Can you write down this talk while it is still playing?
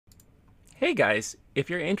Hey guys, if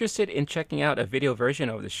you're interested in checking out a video version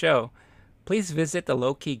of the show, please visit the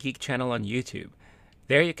Low Key Geek channel on YouTube.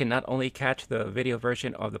 There you can not only catch the video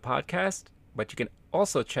version of the podcast, but you can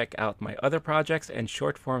also check out my other projects and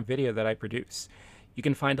short form video that I produce. You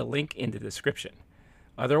can find a link in the description.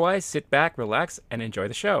 Otherwise, sit back, relax, and enjoy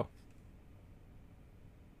the show.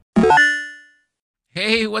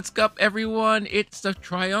 Hey, what's up, everyone? It's the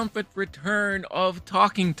triumphant return of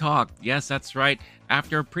Talking Talk. Yes, that's right.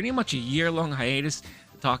 After pretty much a year-long hiatus,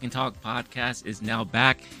 the Talking Talk podcast is now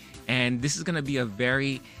back, and this is going to be a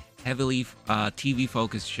very heavily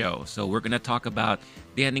TV-focused show. So we're going to talk about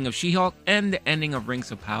the ending of She-Hulk and the ending of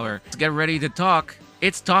Rings of Power. Let's get ready to talk.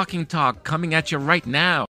 It's Talking Talk coming at you right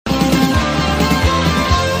now. From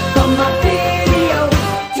my video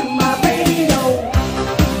to my radio.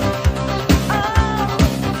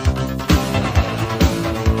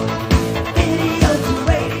 Video to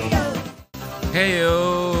radio.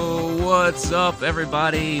 Heyo, what's up,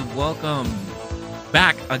 everybody? Welcome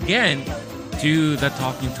back again to the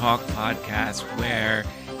Talking Talk podcast, where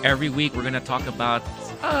every week we're going to talk about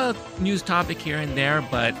a news topic here and there,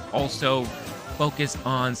 but also focus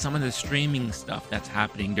on some of the streaming stuff that's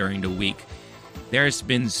happening during the week. There's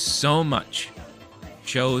been so much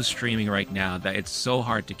shows streaming right now that it's so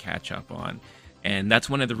hard to catch up on. And that's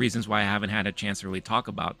one of the reasons why I haven't had a chance to really talk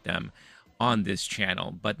about them on this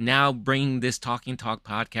channel. But now bringing this Talking Talk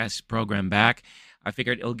podcast program back, I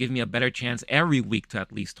figured it'll give me a better chance every week to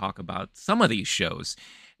at least talk about some of these shows,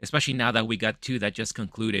 especially now that we got two that just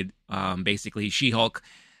concluded, basically She-Hulk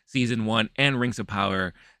Season 1 and Rings of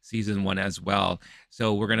Power Season 1 as well.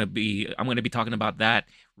 So I'm going to be talking about that,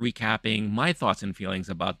 recapping my thoughts and feelings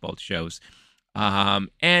about both shows.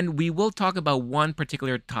 And we will talk about one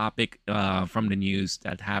particular topic from the news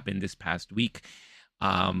that happened this past week.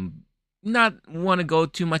 Not want to go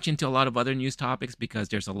too much into a lot of other news topics because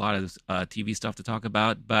there's a lot of TV stuff to talk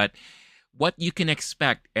about. But what you can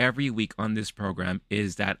expect every week on this program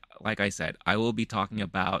is that, like I said, I will be talking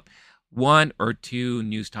about one or two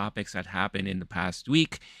news topics that happened in the past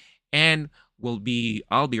week, and I'll be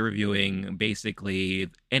reviewing basically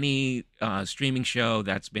any streaming show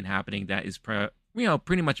that's been happening that is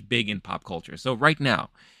pretty much big in pop culture. So right now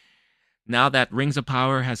that Rings of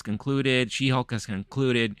Power has concluded, She-Hulk has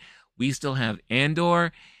concluded, we still have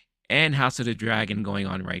Andor and House of the Dragon going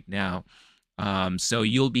on right now. So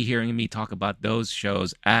you'll be hearing me talk about those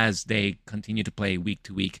shows as they continue to play week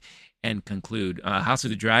to week and conclude. House of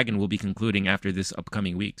the Dragon will be concluding after this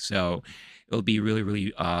upcoming week. So it'll be really,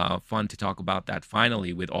 really fun to talk about that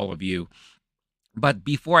finally with all of you. But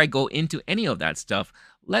before I go into any of that stuff,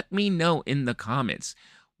 let me know in the comments,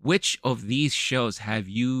 which of these shows have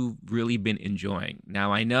you really been enjoying?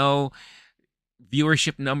 Now, I know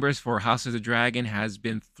viewership numbers for House of the Dragon has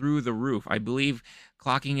been through the roof. I believe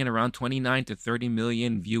clocking in around 29 to 30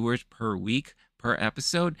 million viewers per week, per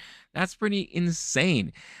episode. That's pretty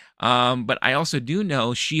insane. But I also do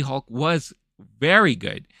know She-Hulk was very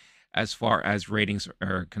good as far as ratings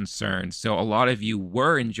are concerned. So a lot of you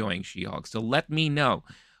were enjoying She-Hulk. So let me know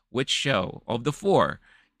which show of the four,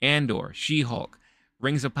 Andor, She-Hulk,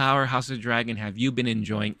 Rings of Power, House of the Dragon, have you been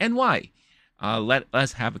enjoying and why? Let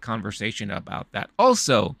us have a conversation about that.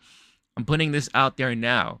 Also, I'm putting this out there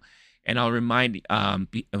now, and I'll remind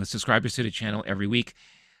subscribers to the channel every week.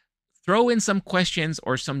 Throw in some questions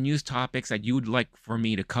or some news topics that you would like for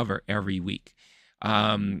me to cover every week.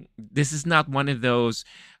 This is not one of those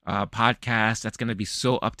podcasts that's going to be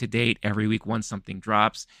so up to date every week once something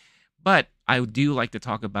drops. But I do like to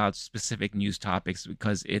talk about specific news topics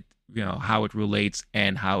because how it relates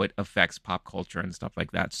and how it affects pop culture and stuff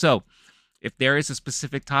like that. So if there is a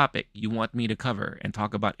specific topic you want me to cover and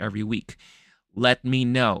talk about every week, let me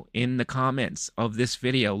know in the comments of this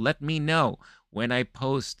video. Let me know when I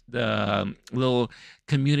post the little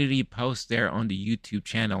community post there on the YouTube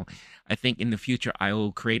channel. I think in the future I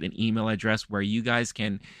will create an email address where you guys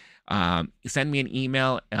can send me an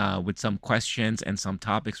email with some questions and some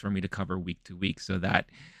topics for me to cover week to week so that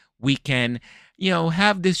we can,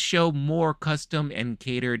 have this show more custom and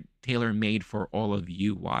tailor-made for all of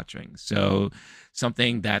you watching. So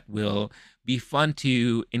something that will be fun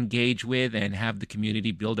to engage with and have the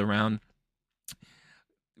community build around.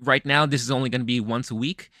 Right now, this is only going to be once a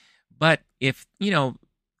week, but if,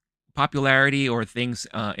 popularity or things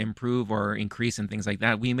improve or increase and things like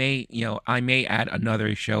that, I may add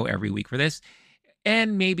another show every week for this,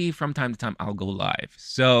 and maybe from time to time I'll go live.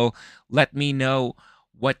 So let me know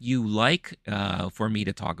what you like for me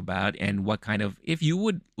to talk about and what kind of, if you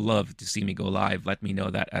would love to see me go live, let me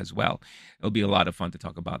know that as well. It'll be a lot of fun to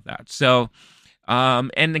talk about that. So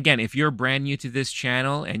And again, if you're brand new to this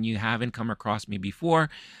channel and you haven't come across me before,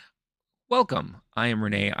 Welcome. I am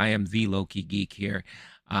Renee. I am the Loki Geek here.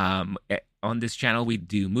 On this channel, we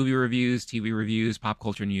do movie reviews, TV reviews, pop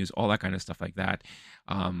culture news, all that kind of stuff like that.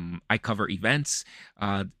 I cover events.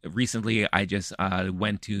 Recently, I just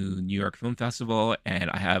went to New York Film Festival, and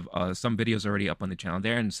I have some videos already up on the channel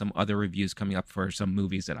there, and some other reviews coming up for some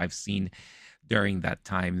movies that I've seen during that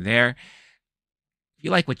time there. If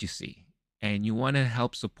you like what you see and you want to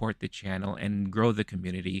help support the channel and grow the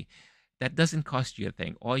community, that doesn't cost you a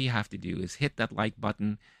thing. All you have to do is hit that like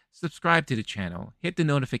button, subscribe to the channel, hit the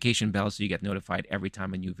notification bell so you get notified every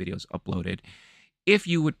time a new video is uploaded. If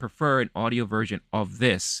you would prefer an audio version of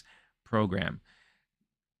this program,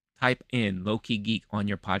 type in Loki Geek on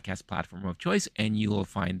your podcast platform of choice, and you will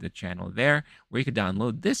find the channel there where you can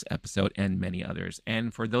download this episode and many others.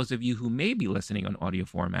 And for those of you who may be listening on audio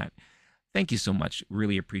format, thank you so much.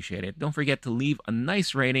 Really appreciate it. Don't forget to leave a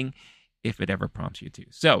nice rating if it ever prompts you to.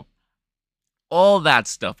 So, all that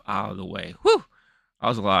stuff out of the way. Whew! That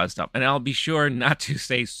was a lot of stuff. And I'll be sure not to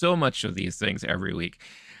say so much of these things every week.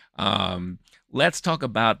 Let's talk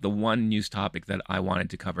about the one news topic that I wanted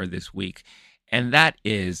to cover this week. And that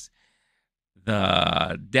is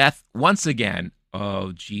the death, once again,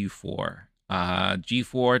 of G4.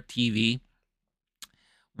 G4 TV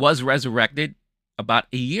was resurrected about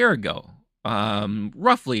a year ago.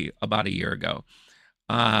 Roughly about a year ago.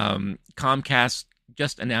 Comcast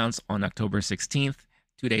just announced on October 16th,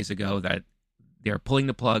 2 days ago, that they're pulling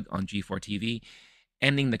the plug on G4 TV,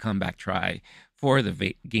 ending the comeback try for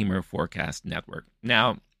the Gamer Forecast Network.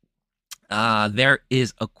 Now, there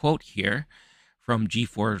is a quote here from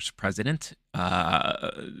G4's president.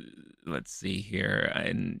 Let's see here.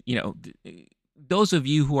 And, those of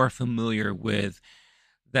you who are familiar with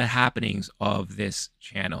the happenings of this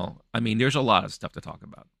channel, I mean, there's a lot of stuff to talk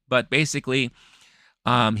about. But basically,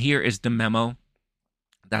 here is the memo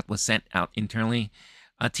that was sent out internally.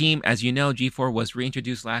 Team, as you know, G4 was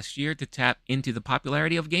reintroduced last year to tap into the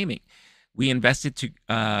popularity of gaming. We invested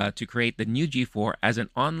to create the new G4 as an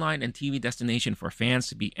online and TV destination for fans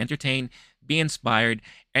to be entertained, be inspired,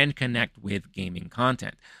 and connect with gaming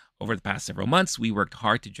content. Over the past several months, we worked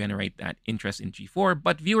hard to generate that interest in G4,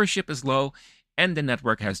 but viewership is low, and the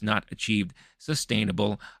network has not achieved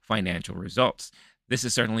sustainable financial results. This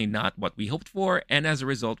is certainly not what we hoped for, and as a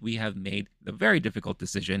result, we have made the very difficult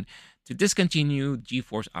decision to discontinue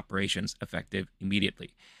G4's operations effective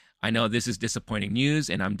immediately. I know this is disappointing news,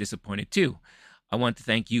 and I'm disappointed too. I want to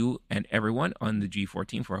thank you and everyone on the G4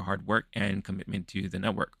 team for our hard work and commitment to the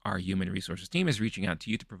network. Our human resources team is reaching out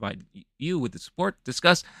to you to provide you with the support,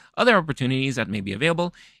 discuss other opportunities that may be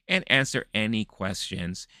available, and answer any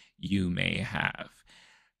questions you may have.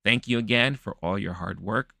 Thank you again for all your hard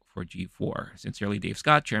work for G4. Sincerely, Dave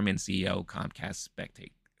Scott, Chairman, CEO, Comcast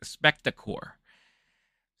Spectacor.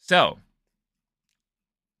 So,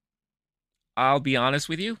 I'll be honest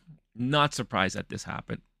with you, not surprised that this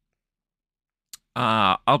happened.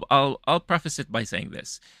 I'll preface it by saying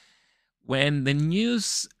this: when the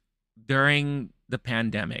news during the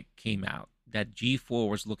pandemic came out that G4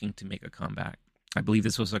 was looking to make a comeback, I believe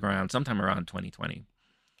this was sometime around 2020.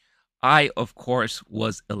 I, of course,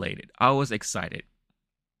 was elated. I was excited.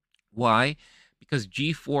 Why? Because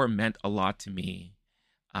G4 meant a lot to me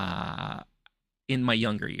in my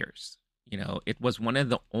younger years. It was one of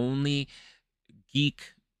the only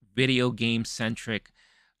geek video game centric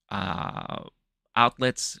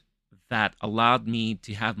outlets that allowed me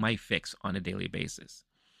to have my fix on a daily basis.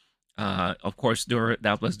 Of course,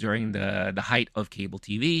 that was during the height of cable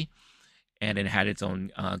TV, and it had its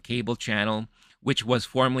own cable channel, which was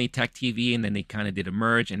formerly Tech TV, and then they kind of did a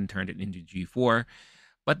merge and turned it into G4.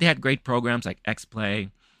 But they had great programs like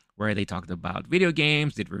X-Play, where they talked about video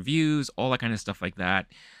games, did reviews, all that kind of stuff like that.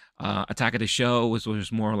 Attack of the Show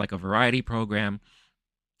was more like a variety program.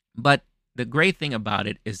 But the great thing about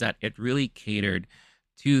it is that it really catered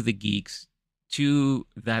to the geeks, to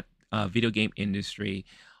that video game industry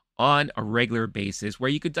on a regular basis,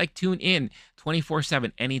 where you could tune in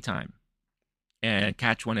 24/7 anytime and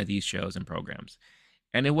catch one of these shows and programs.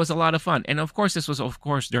 And it was a lot of fun. And of course, this was,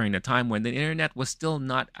 during the time when the internet was still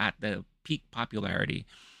not at the peak popularity,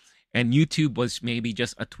 and YouTube was maybe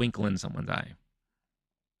just a twinkle in someone's eye.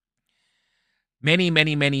 Many,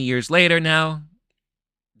 many, many years later now,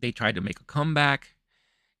 they tried to make a comeback,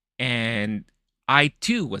 and I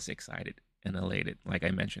too was excited and elated, like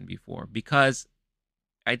I mentioned before, because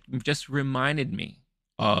it just reminded me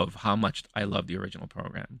of how much I love the original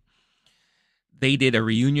program. They did a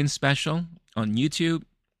reunion special on YouTube,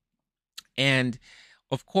 and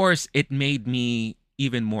of course, it made me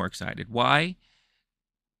even more excited. Why?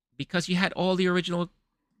 Because you had all the original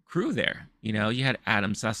crew there. You had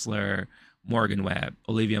Adam Sessler, Morgan Webb,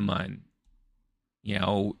 Olivia Munn,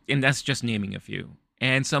 And that's just naming a few.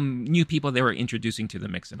 And some new people they were introducing to the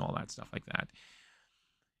mix and all that stuff like that.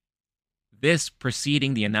 This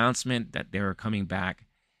preceding the announcement that they were coming back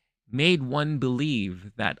made one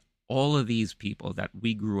believe that all of these people that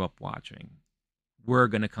we grew up watching were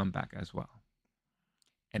going to come back as well.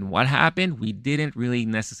 And what happened? We didn't really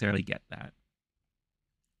necessarily get that.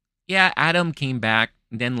 Yeah, Adam came back,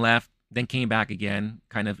 then left, then came back again,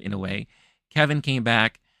 kind of in a way. Kevin came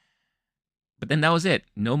back, but then that was it.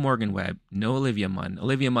 No Morgan Webb, no Olivia Munn.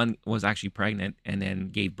 Olivia Munn was actually pregnant and then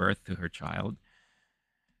gave birth to her child.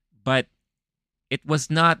 But it was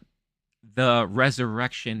not the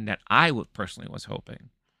resurrection that I personally was hoping.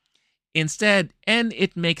 Instead, and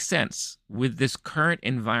it makes sense with this current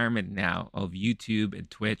environment now of YouTube and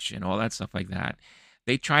Twitch and all that stuff like that,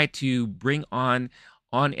 they try to bring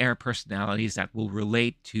on-air personalities that will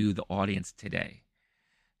relate to the audience today.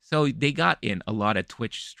 So they got in a lot of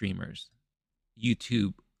Twitch streamers,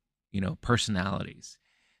 YouTube, personalities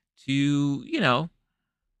to,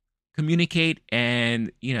 communicate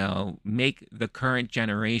and, make the current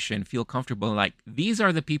generation feel comfortable. Like, these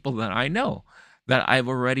are the people that I know, that I've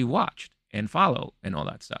already watched and follow and all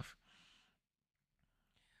that stuff.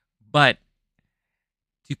 But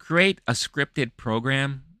to create a scripted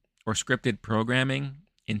program or scripted programming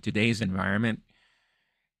in today's environment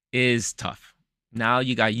is tough. Now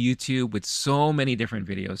you got YouTube with so many different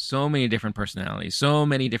videos, so many different personalities, so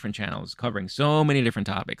many different channels covering so many different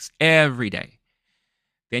topics every day.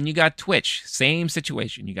 Then you got Twitch, same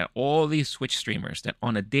situation. You got all these Twitch streamers that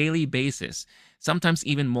on a daily basis, sometimes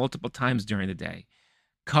even multiple times during the day,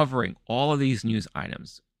 covering all of these news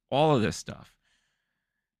items, all of this stuff.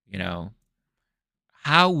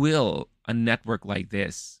 How will a network like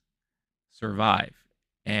this survive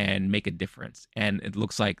and make a difference? And it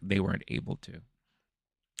looks like they weren't able to.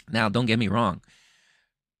 Now, don't get me wrong.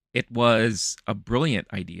 It was a brilliant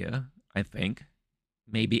idea, I think.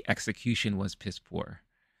 Maybe execution was piss poor.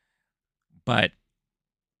 But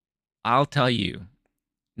I'll tell you,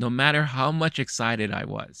 no matter how much excited I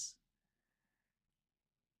was,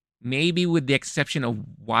 maybe with the exception of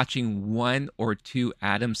watching one or two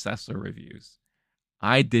Adam Sessler reviews,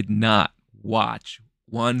 I did not watch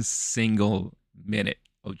one single minute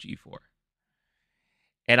of G4.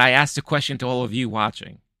 And I asked a question to all of you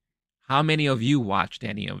watching. How many of you watched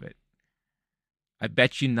any of it? I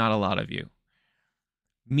bet you not a lot of you.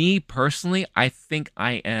 Me personally, I think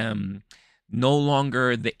I am no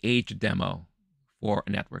longer the age demo for a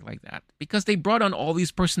network like that, because they brought on all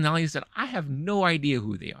these personalities that I have no idea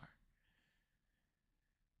who they are.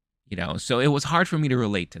 So it was hard for me to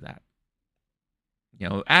relate to that.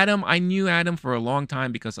 Adam, I knew Adam for a long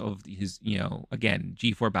time because of his, again,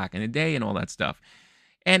 G4 back in the day and all that stuff.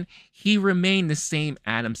 And he remained the same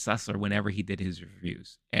Adam Sessler whenever he did his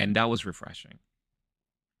reviews. And that was refreshing.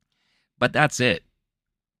 But that's it.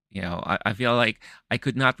 I feel like I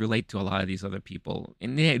could not relate to a lot of these other people.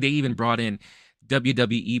 And they even brought in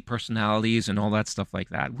WWE personalities and all that stuff like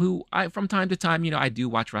that, who from time to time, I do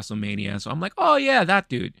watch WrestleMania. So I'm like, oh, yeah, that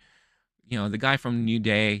dude. The guy from New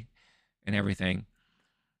Day and everything.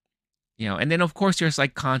 And then, of course, there's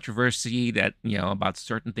like controversy that, about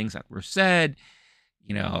certain things that were said,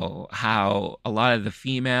 how a lot of the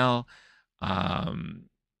female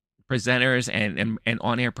presenters and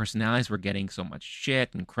on-air personalities were getting so much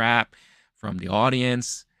shit and crap from the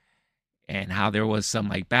audience, and how there was some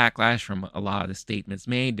like backlash from a lot of the statements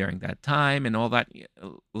made during that time and all that.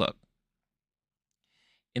 Look,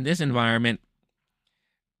 in this environment,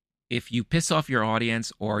 if you piss off your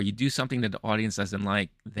audience or you do something that the audience doesn't like,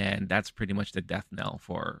 then that's pretty much the death knell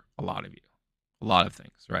for a lot of you. A lot of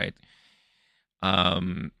things, right?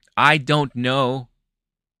 I don't know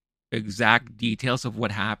exact details of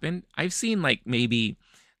what happened. I've seen like maybe,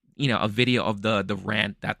 a video of the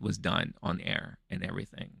rant that was done on air and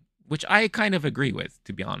everything, which I kind of agree with,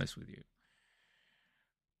 to be honest with you.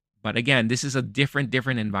 But again, this is a different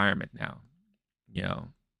environment now.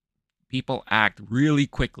 People act really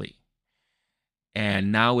quickly.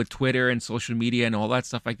 And now with Twitter and social media and all that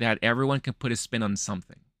stuff like that, everyone can put a spin on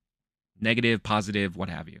something. Negative, positive, what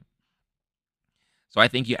have you. So I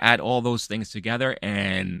think you add all those things together,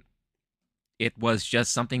 and it was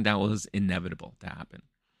just something that was inevitable to happen.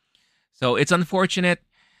 So it's unfortunate,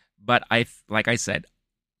 but like I said,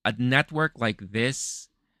 a network like this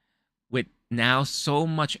with now so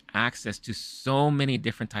much access to so many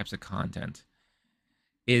different types of content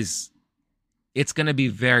it's going to be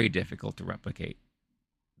very difficult to replicate.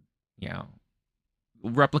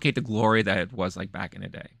 Replicate the glory that it was like back in the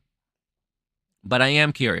day. But I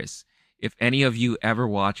am curious if any of you ever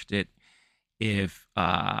watched it. If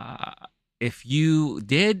you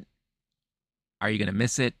did, Are you going to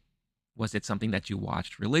miss it? Was it something that you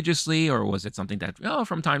watched religiously, or was it something that, oh,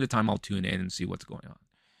 from time to time I'll tune in and see what's going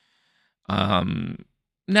on?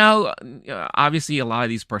 Now, obviously, a lot of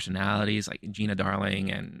these personalities like Gina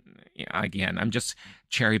Darling, and again, I'm just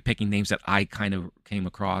cherry picking names that I kind of came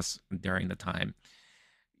across during the time.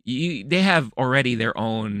 They have already their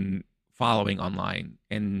own following online,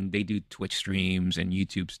 and they do Twitch streams and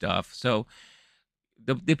YouTube stuff. So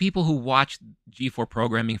the people who watch G4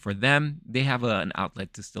 programming, for them, they have an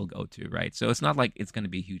outlet to still go to, right? So it's not like it's going to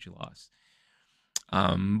be a huge loss.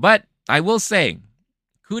 But I will say,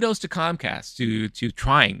 kudos to Comcast to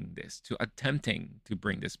trying this, to attempting to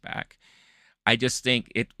bring this back. I just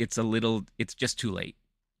think it's just too late.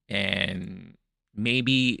 And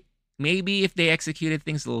maybe if they executed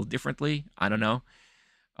things a little differently, I don't know,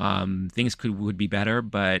 things would be better.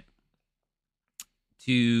 But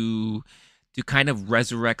to kind of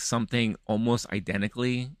resurrect something almost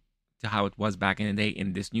identically to how it was back in the day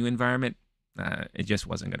in this new environment, it just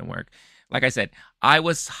wasn't going to work. Like I said, I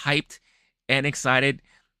was hyped and excited,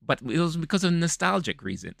 but it was because of nostalgic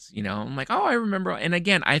reasons. I'm like, oh, I remember. And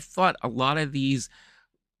again, I thought a lot of these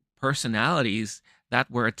personalities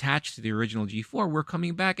that were attached to the original G4 were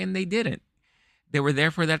coming back, and they didn't. They were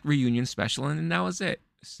there for that reunion special, and that was it.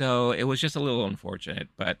 So it was just a little unfortunate.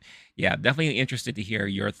 But yeah, definitely interested to hear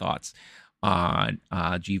your thoughts on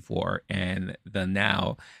G4 and the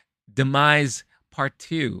now demise part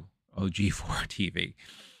 2 of G4 TV.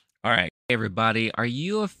 All right, everybody, are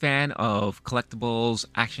you a fan of collectibles,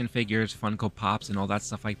 action figures, Funko Pops, and all that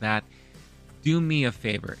stuff like that? Do me a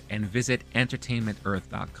favor and visit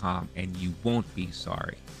entertainmentearth.com, and you won't be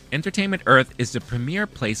sorry. Entertainment Earth is the premier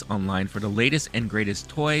place online for the latest and greatest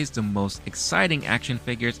toys, the most exciting action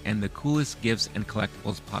figures, and the coolest gifts and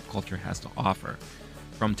collectibles pop culture has to offer.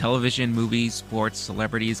 From television, movies, sports,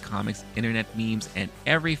 celebrities, comics, internet memes, and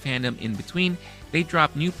every fandom in between, they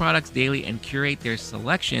drop new products daily and curate their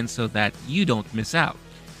selection so that you don't miss out.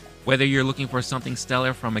 Whether you're looking for something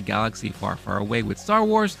stellar from a galaxy far, far away with Star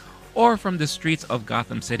Wars, or from the streets of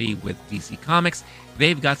Gotham City with DC Comics,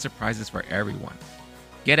 they've got surprises for everyone.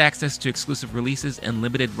 Get access to exclusive releases and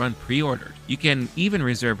limited run pre-orders. You can even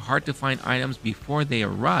reserve hard-to-find items before they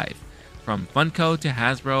arrive. From Funko to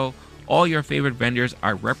Hasbro, all your favorite vendors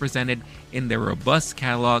are represented in their robust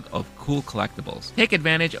catalog of cool collectibles. Take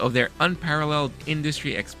advantage of their unparalleled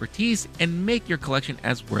industry expertise and make your collection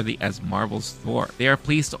as worthy as Marvel's Thor. They are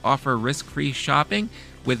pleased to offer risk-free shopping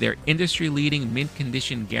with their industry-leading mint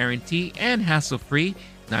condition guarantee and hassle-free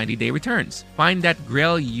 90-day returns. Find that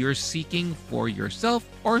grail you're seeking for yourself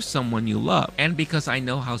or someone you love. And because I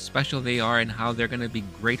know how special they are and how they're going to be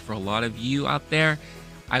great for a lot of you out there,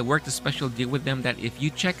 I worked a special deal with them that if you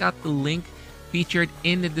check out the link featured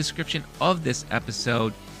in the description of this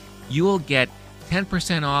episode, you will get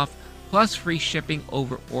 10% off plus free shipping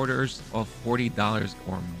over orders of $40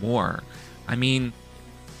 or more. I mean,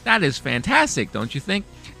 that is fantastic, don't you think?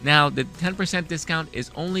 Now, the 10% discount is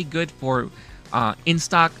only good for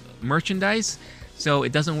in-stock merchandise, so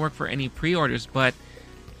it doesn't work for any pre-orders, but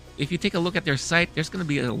if you take a look at their site, there's going to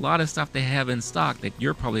be a lot of stuff they have in stock that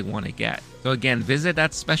you'll probably want to get. So again, visit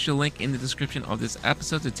that special link in the description of this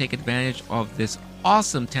episode to take advantage of this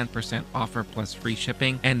awesome 10% offer plus free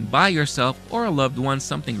shipping and buy yourself or a loved one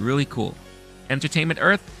something really cool. Entertainment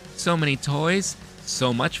Earth, so many toys,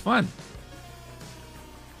 so much fun.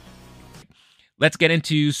 Let's get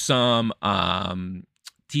into some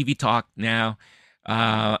TV talk now,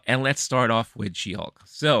 and let's start off with She-Hulk.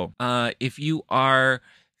 So if you are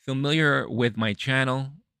familiar with my channel,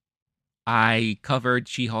 I covered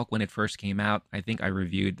She-Hulk when it first came out. I think I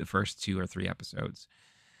reviewed the first 2 or 3 episodes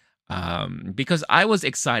because I was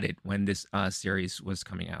excited when this series was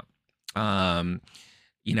coming out. I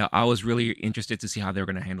was really interested to see how they were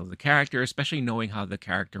going to handle the character, especially knowing how the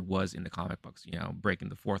character was in the comic books, breaking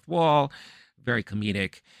the fourth wall, very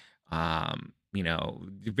comedic,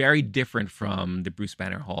 very different from the Bruce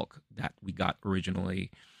Banner Hulk that we got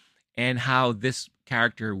originally, and how this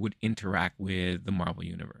character would interact with the Marvel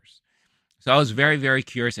Universe. So I was very, very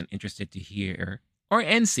curious and interested to hear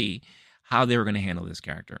and see how they were going to handle this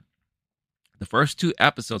character. The first 2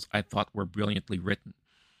 episodes I thought were brilliantly written.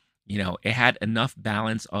 It had enough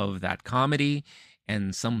balance of that comedy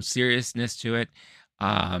and some seriousness to it.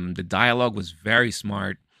 The dialogue was very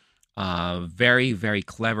smart, very, very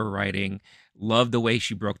clever writing. Loved the way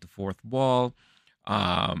she broke the fourth wall.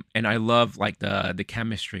 And I love the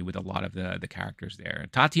chemistry with a lot of the characters there.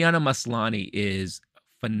 Tatiana Maslany is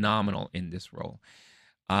phenomenal in this role.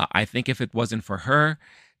 I think if it wasn't for her,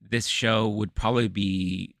 this show would probably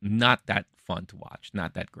be not that fun to watch,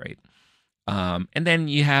 not that great. And then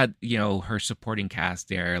you had, her supporting cast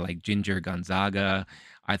there, like Ginger Gonzaga.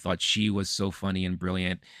 I thought she was so funny and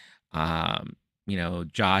brilliant. Josh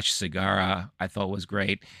Segarra, I thought was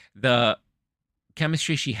great. The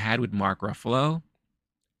chemistry she had with Mark Ruffalo,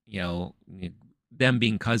 you know, them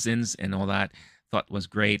being cousins and all that, thought was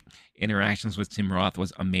great. Interactions with Tim Roth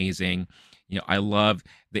was amazing. I loved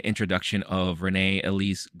the introduction of Renee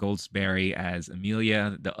Elise Goldsberry as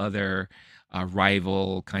Amelia, the other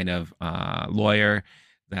rival kind of lawyer.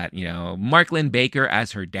 That Mark Lynn Baker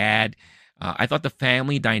as her dad. I thought the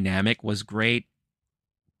family dynamic was great.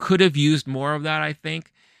 Could have used more of that, I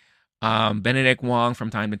think. Benedict Wong from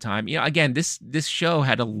time to time. Again, this show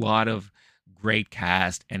had a lot of great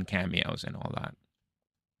cast and cameos and all that.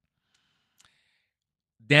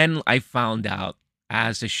 Then I found out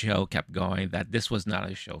as the show kept going that this was not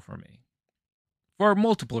a show for me for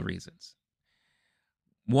multiple reasons.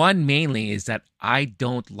 One mainly is that I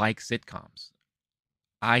don't like sitcoms.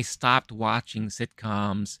 I stopped watching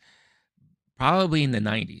sitcoms probably in the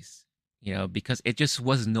 90s, because it just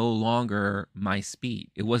was no longer my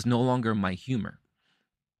speed. It was no longer my humor.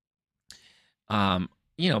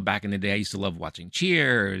 Back in the day, I used to love watching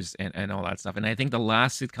Cheers and all that stuff. And I think the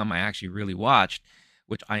last sitcom I actually really watched,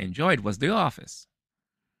 which I enjoyed, was The Office.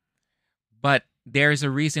 But there's a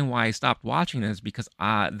reason why I stopped watching this, because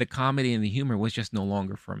the comedy and the humor was just no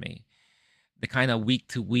longer for me. The kind of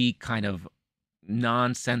week-to-week kind of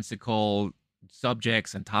nonsensical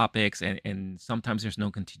subjects and topics, and sometimes there's no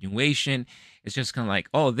continuation. It's just kind of like,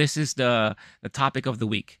 oh, this is the topic of the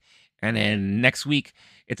week. And then next week,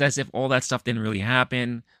 it's as if all that stuff didn't really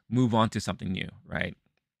happen. Move on to something new, right?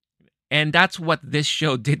 And that's what this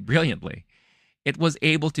show did brilliantly. It was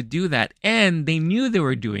able to do that, and they knew they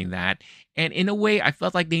were doing that. And in a way, I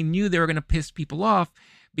felt like they knew they were going to piss people off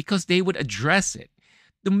because they would address it.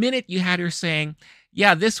 The minute you had her saying,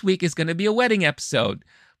 yeah, this week is going to be a wedding episode,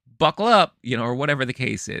 buckle up, or whatever the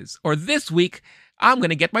case is. Or this week, I'm going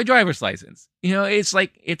to get my driver's license. It's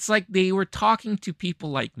like they were talking to people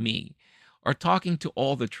like me, or talking to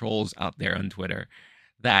all the trolls out there on Twitter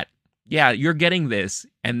that, yeah, you're getting this,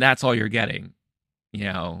 and that's all you're getting.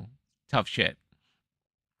 Tough shit.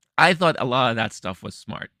 I thought a lot of that stuff was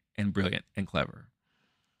smart and brilliant and clever.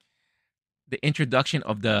 The introduction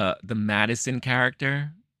of the Madison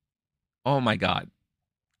character, oh my God.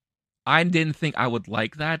 I didn't think I would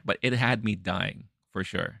like that, but it had me dying for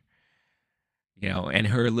sure. And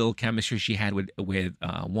her little chemistry she had with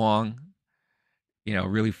Wong,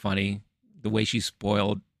 really funny. The way she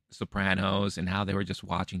spoiled Sopranos and how they were just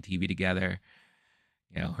watching TV together.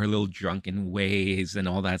 Her little drunken ways and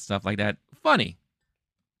all that stuff like that. Funny.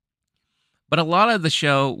 But a lot of the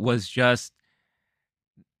show was just,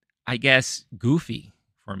 I guess, goofy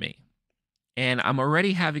for me. And I'm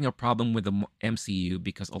already having a problem with the MCU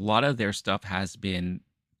because a lot of their stuff has been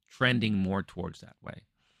trending more towards that way,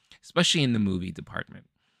 especially in the movie department.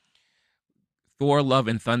 Thor: Love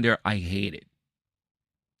and Thunder, I hated.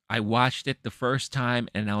 I watched it the first time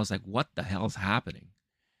and I was like, what the hell's happening?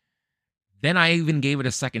 Then I even gave it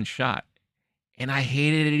a second shot and I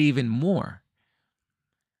hated it even more.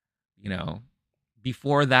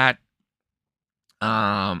 Before that,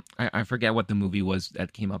 I forget what the movie was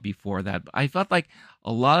that came up before that, but I felt like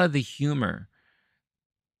a lot of the humor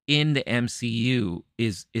in the MCU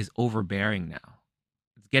is overbearing now.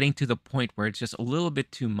 It's getting to the point where it's just a little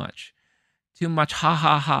bit too much. Too much ha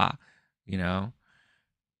ha ha, Now,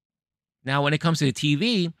 when it comes to the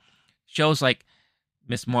TV, shows like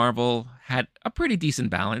Miss Marvel had a pretty decent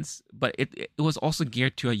balance, but it was also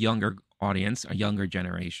geared to a younger audience, a younger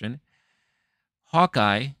generation.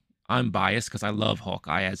 Hawkeye, I'm biased because I love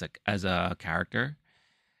Hawkeye as a character.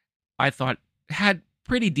 I thought had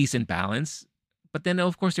pretty decent balance, but then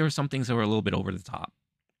of course there were some things that were a little bit over the top,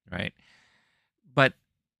 right? But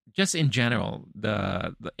just in general,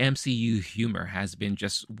 the MCU humor has been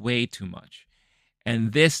just way too much.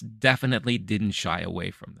 And this definitely didn't shy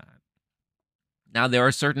away from that. Now, there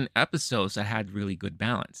are certain episodes that had really good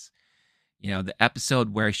balance. The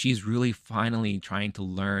episode where she's really finally trying to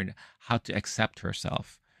learn how to accept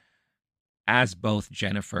herself as both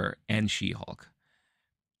Jennifer and She-Hulk,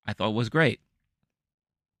 I thought was great.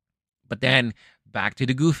 But then back to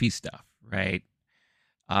the goofy stuff, right?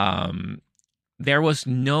 There was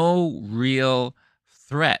no real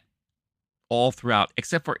threat all throughout,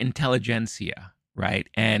 except for Intelligentsia, right?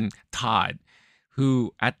 And Todd,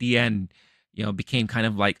 who at the end, became kind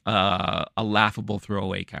of like a laughable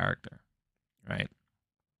throwaway character, right?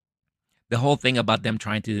 The whole thing about them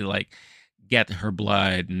trying to like get her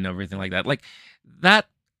blood and everything like that. Like that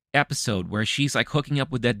episode where she's like hooking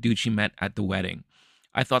up with that dude she met at the wedding,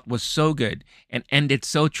 I thought was so good and ended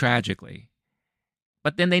so tragically.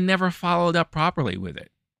 but then they never followed up properly with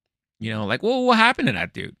it. Like, well, what happened to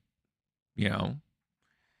that dude? You know?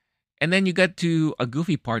 And then you get to a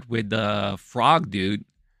goofy part with the frog dude,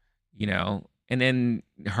 and then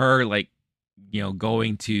her, like,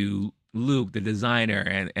 going to Luke, the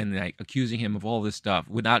designer, and like accusing him of all this stuff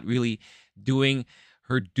without really doing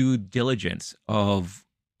her due diligence of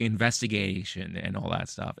investigation and all that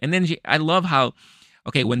stuff. And then I love how,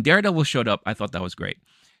 okay, when Daredevil showed up, I thought that was great.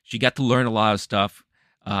 She got to learn a lot of stuff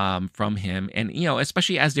from him, and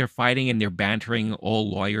especially as they're fighting and they're bantering all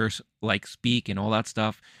lawyers like speak and all that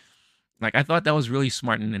stuff. Like, I thought that was really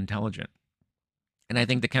smart and intelligent. And I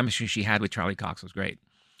think the chemistry she had with Charlie Cox was great.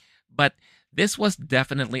 But this was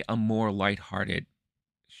definitely a more lighthearted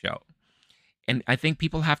show. And I think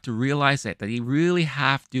people have to realize that you really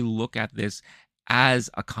have to look at this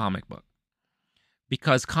as a comic book.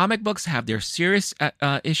 Because comic books have their serious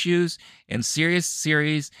issues and serious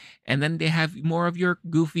series, and then they have more of your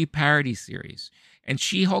goofy parody series. And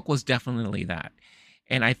She-Hulk was definitely that.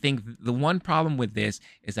 And I think the one problem with this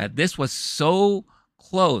is that this was so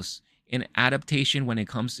close in adaptation when it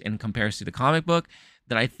comes in comparison to the comic book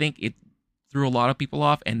that I think it threw a lot of people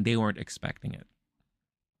off and they weren't expecting it.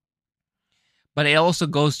 But it also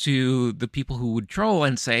goes to the people who would troll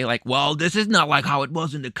and say, like, well, this is not like how it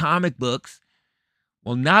was in the comic books.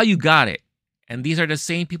 Well, now you got it. And these are the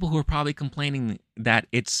same people who are probably complaining that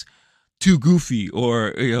it's too goofy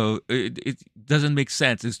or, it doesn't make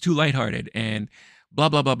sense. It's too lighthearted and blah,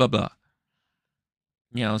 blah, blah, blah, blah.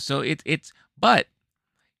 So but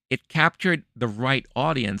it captured the right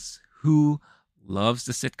audience who loves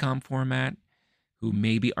the sitcom format, who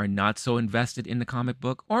maybe are not so invested in the comic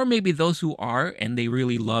book, or maybe those who are and they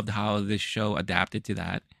really loved how this show adapted to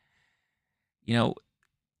that.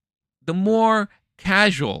 The more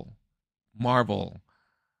casual Marvel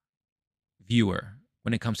viewer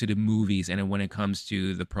when it comes to the movies and when it comes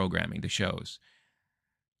to the programming, the shows,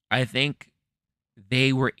 I think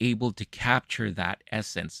they were able to capture that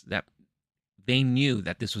essence, that they knew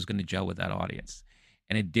that this was going to gel with that audience.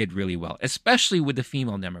 And it did really well, especially with the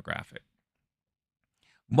female demographic.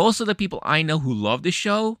 Most of the people I know who love the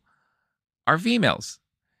show are females.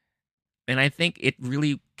 And I think it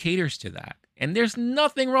really caters to that. And there's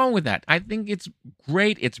nothing wrong with that. I think it's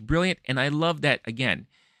great. It's brilliant. And I love that, again,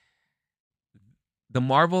 the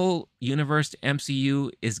Marvel Universe,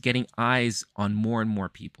 MCU, is getting eyes on more and more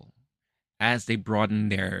people as they broaden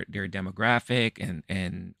their demographic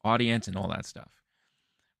and audience and all that stuff.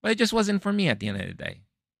 But it just wasn't for me at the end of the day.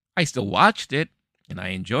 I still watched it and I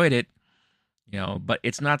enjoyed it, but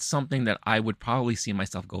it's not something that I would probably see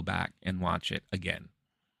myself go back and watch it again.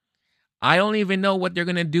 I don't even know what they're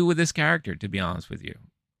going to do with this character, to be honest with you.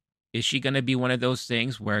 Is she going to be one of those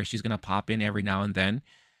things where she's going to pop in every now and then?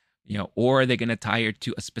 Or are they going to tie her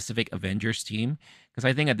to a specific Avengers team? Because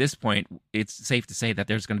I think at this point, it's safe to say that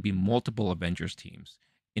there's going to be multiple Avengers teams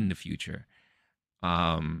in the future.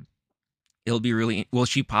 It'll be really... Will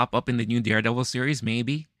she pop up in the new Daredevil series?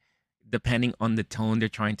 Maybe, depending on the tone they're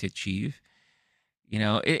trying to achieve.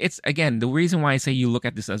 It's, again, the reason why I say you look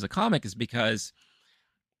at this as a comic is because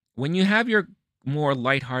when you have your more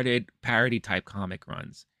lighthearted parody type comic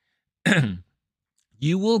runs,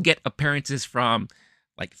 you will get appearances from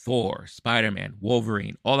like Thor, Spider-Man,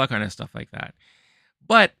 Wolverine, all that kind of stuff like that.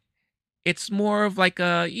 But it's more of like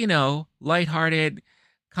a, lighthearted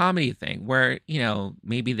comedy thing where,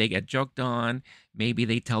 maybe they get joked on, maybe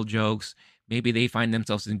they tell jokes, maybe they find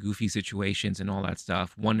themselves in goofy situations and all that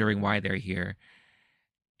stuff, wondering why they're here.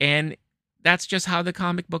 And that's just how the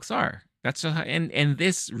comic books are. That's just how, and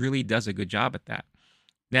this really does a good job at that.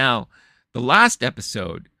 Now, the last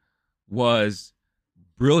episode was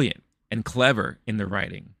brilliant and clever in the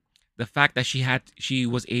writing. The fact that she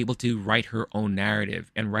was able to write her own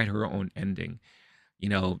narrative and write her own ending.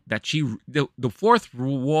 That the fourth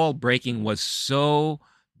wall breaking was so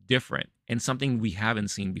different and something we haven't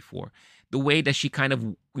seen before. The way that she kind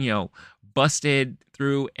of, busted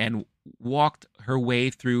through and walked her way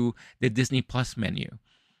through the Disney Plus menu.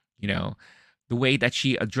 The way that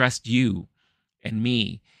she addressed you and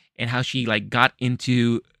me and how she like got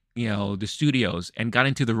into, the studios and got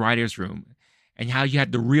into the writer's room and how you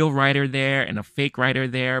had the real writer there and a fake writer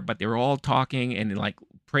there, but they were all talking and like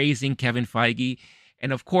praising Kevin Feige.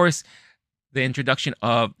 And of course, the introduction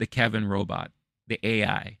of the Kevin robot, the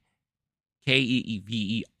AI,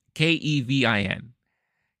 Kevin.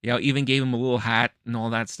 Even gave him a little hat and all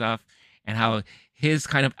that stuff, and how his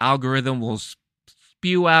kind of algorithm will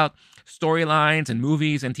spew out storylines and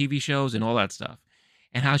movies and TV shows and all that stuff.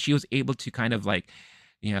 And how she was able to kind of like,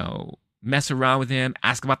 mess around with him,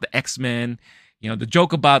 ask about the X-Men. The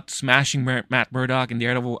joke about smashing Matt Murdock and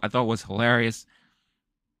Daredevil I thought was hilarious.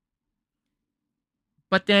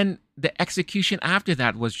 But then the execution after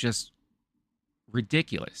that was just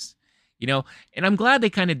ridiculous, you know. And I'm glad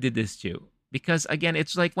they kind of did this too, because again,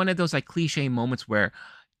 it's like one of those like cliche moments where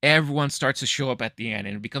everyone starts to show up at the end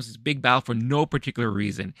and it becomes this big battle for no particular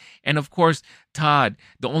reason. And of course, Todd,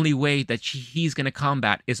 the only way that he's going to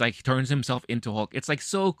combat is like he turns himself into Hulk. It's like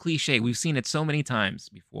so cliche. We've seen it so many times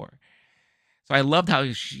before. So I loved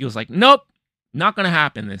how she was like, nope, not going to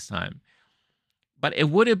happen this time. But it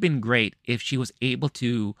would have been great if she was able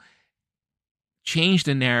to change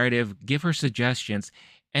the narrative, give her suggestions,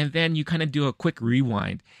 and then you kind of do a quick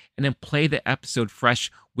rewind and then play the episode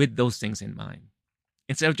fresh with those things in mind.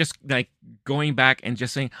 Instead of just like going back and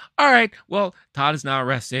just saying, all right, well, Todd is now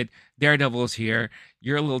arrested. Daredevil is here.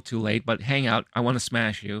 You're a little too late, but hang out. I want to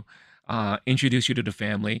smash you, introduce you to the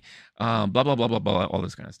family, blah, blah, blah, blah, blah, all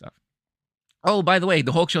this kind of stuff. Oh, by the way,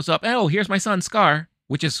 the Hulk shows up. Oh, here's my son, Scar,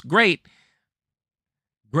 which is great.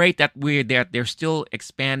 Great that they're still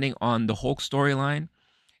expanding on the Hulk storyline.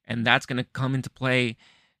 And that's going to come into play.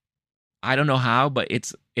 I don't know how, but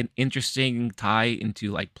it's an interesting tie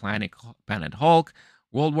into like Planet Hulk,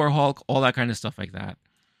 World War Hulk, all that kind of stuff like that.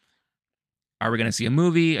 Are we going to see a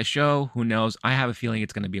movie, a show? Who knows? I have a feeling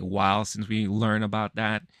it's going to be a while since we learn about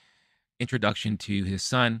that introduction to his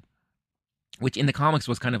son, which in the comics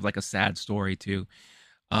was kind of like a sad story too,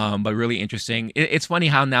 but really interesting. It's funny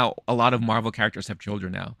how now a lot of Marvel characters have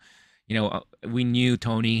children now. You know, we knew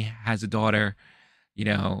Tony has a daughter. You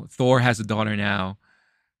know, Thor has a daughter now.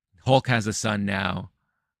 Hulk has a son now.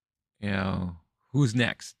 You know, who's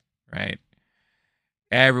next, right?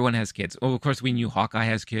 Everyone has kids. Oh, of course, we knew Hawkeye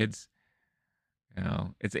has kids. You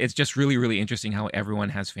know, it's just really, really interesting how everyone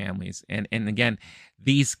has families. And again,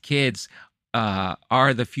 these kids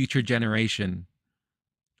are the future generation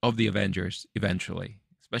of the Avengers eventually,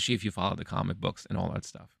 especially if you follow the comic books and all that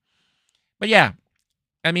stuff. But yeah,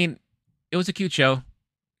 I mean, it was a cute show.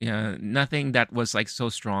 You know, nothing that was like so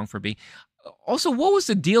strong for me. Also, what was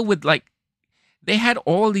the deal with like they had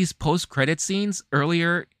all these post-credit scenes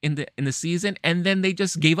earlier in the season, and then they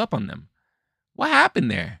just gave up on them? What happened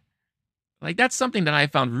there? Like that's something that I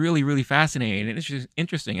found really, really fascinating and it's just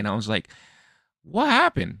interesting. And I was like, what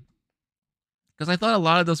happened? Because I thought a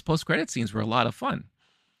lot of those post-credit scenes were a lot of fun.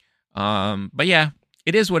 But yeah,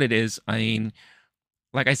 it is what it is. I mean,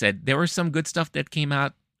 like I said, there was some good stuff that came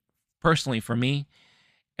out personally for me.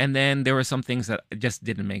 And then there were some things that just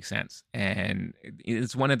didn't make sense. And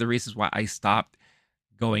it's one of the reasons why I stopped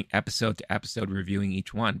going episode to episode reviewing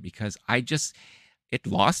each one, because it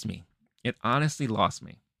lost me. It honestly lost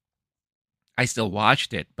me. I still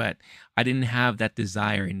watched it, but I didn't have that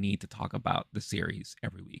desire and need to talk about the series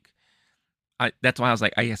every week. That's why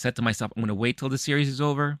I said to myself, I'm going to wait till the series is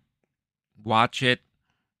over, watch it,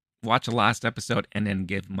 watch the last episode, and then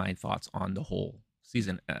give my thoughts on the whole series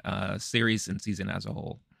and season as a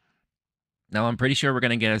whole. Now, I'm pretty sure we're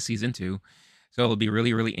going to get a season 2, so it'll be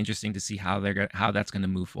really, really interesting to see how that's going to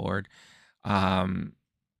move forward.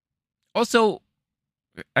 Also,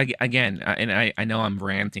 again, and I know I'm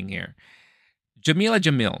ranting here, Jamila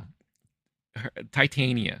Jamil,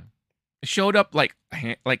 Titania, showed up like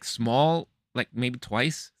small, like maybe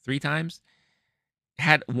twice, 3 times.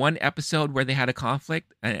 Had one episode where they had a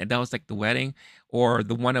conflict, and that was like the wedding, or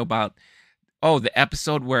the one about the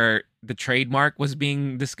episode where the trademark was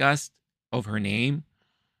being discussed of her name.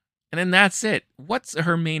 And then that's it. What's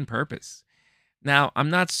her main purpose? Now, I'm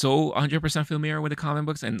not so 100% familiar with the comic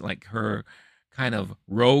books and like her kind of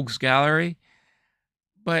rogues gallery,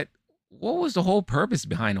 but what was the whole purpose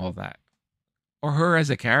behind all that? Or her as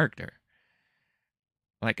a character?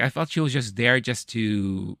 Like, I felt she was just there just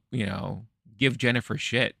to, you know, give Jennifer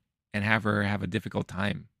shit and have her have a difficult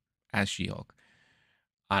time as She-Hulk.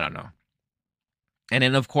 I don't know. And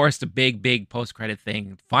then, of course, the big post-credit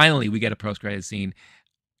thing. Finally, we get a post-credit scene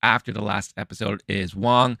after the last episode is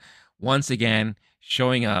Wong once again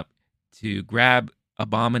showing up to grab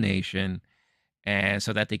Abomination and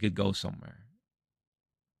so that they could go somewhere.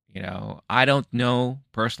 You know, I don't know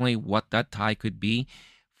personally what that tie could be.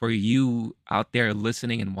 For you out there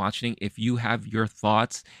listening and watching, if you have your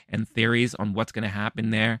thoughts and theories on what's going to happen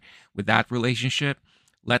there with that relationship,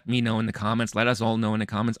 let me know in the comments. Let us all know in the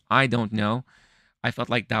comments. I don't know. I felt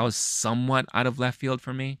like that was somewhat out of left field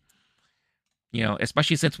for me. You know,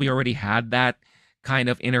 especially since we already had that kind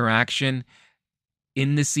of interaction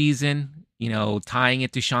in the season, you know, tying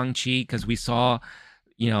it to Shang-Chi, because we saw,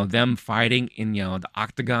 you know, them fighting in, you know, the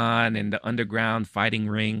octagon and the underground fighting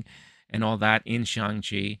ring and all that in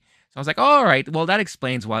Shang-Chi. So I was like, all right, well, that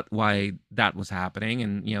explains why that was happening.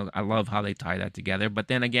 And, you know, I love how they tie that together. But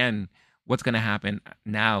then again, what's going to happen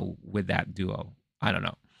now with that duo? I don't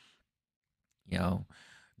know. You know,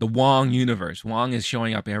 the Wong universe. Wong is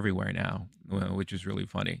showing up everywhere now, which is really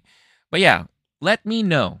funny. But yeah, let me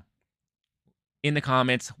know in the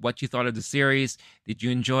comments what you thought of the series. Did you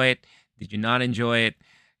enjoy it? Did you not enjoy it?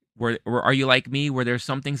 Are you like me? Were there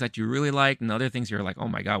some things that you really liked and other things you're like, oh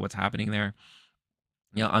my God, what's happening there?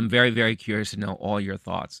 I'm very, very curious to know all your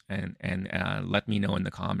thoughts and let me know in the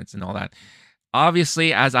comments and all that.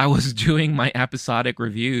 Obviously, as I was doing my episodic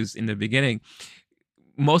reviews in the beginning,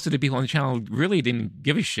 most of the people on the channel really didn't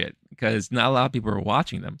give a shit because not a lot of people were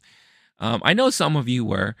watching them. I know some of you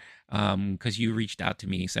were because you reached out to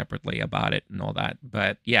me separately about it and all that.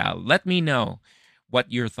 But yeah, let me know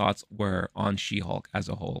what your thoughts were on She-Hulk as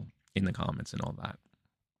a whole in the comments and all that.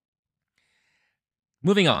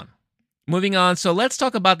 Moving on. So let's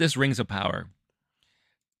talk about this Rings of Power.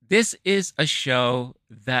 This is a show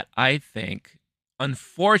that I think,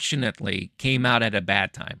 unfortunately, came out at a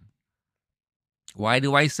bad time. Why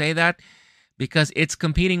do I say that? Because it's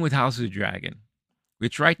competing with House of the Dragon,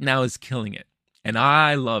 which right now is killing it. And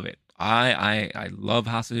I love it. I love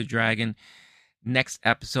House of the Dragon. Next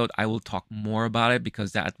episode, I will talk more about it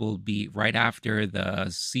because that will be right after the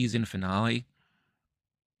season finale.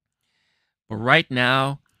 But right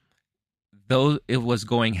now, though it was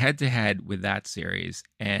going head to head with that series,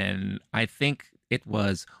 and I think it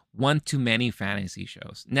was one too many fantasy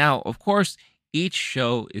shows. Now, of course, each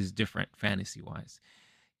show is different fantasy-wise.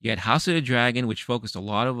 You had House of the Dragon, which focused a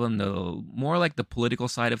lot on the more like the political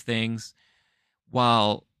side of things,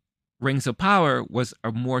 while Rings of Power was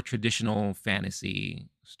a more traditional fantasy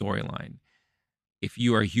storyline. If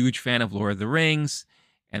you are a huge fan of Lord of the Rings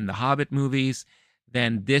and the Hobbit movies,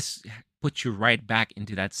 then this puts you right back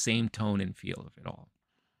into that same tone and feel of it all.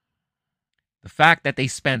 The fact that they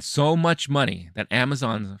spent so much money, that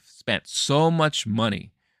Amazon spent so much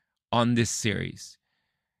money on this series,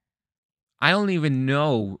 I don't even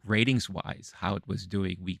know ratings-wise how it was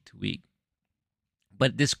doing week to week.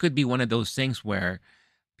 But this could be one of those things where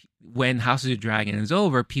when House of the Dragon is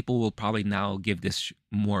over, people will probably now give this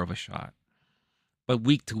more of a shot. But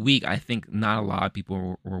week to week, I think not a lot of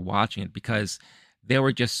people were watching it because they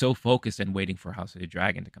were just so focused and waiting for House of the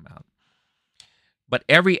Dragon to come out. But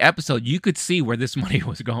every episode, you could see where this money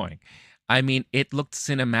was going. I mean, it looked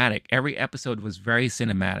cinematic. Every episode was very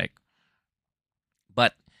cinematic.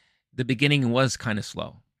 But the beginning was kind of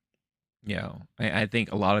slow. I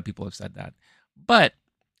think a lot of people have said that. But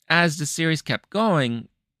as the series kept going,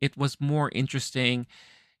 it was more interesting.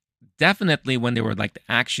 Definitely when there were like the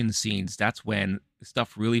action scenes, that's when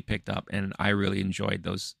stuff really picked up, and I really enjoyed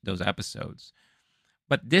those episodes.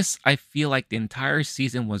 But this, I feel like the entire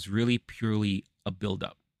season was really purely a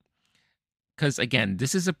build-up. Because again,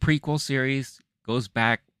 this is a prequel series, goes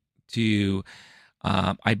back to,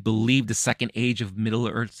 I believe, the second age of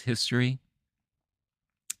Middle-earth's history.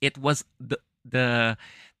 It was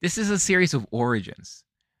this is a series of origins,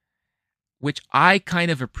 which I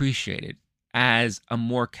kind of appreciated as a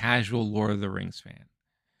more casual Lord of the Rings fan.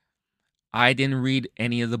 I didn't read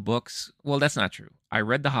any of the books. Well, that's not true. I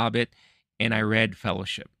read The Hobbit and I read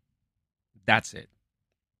Fellowship. That's it.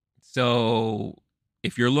 So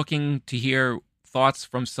if you're looking to hear thoughts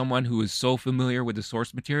from someone who is so familiar with the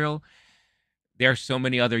source material, there are so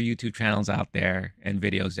many other YouTube channels out there and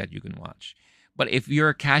videos that you can watch. But if you're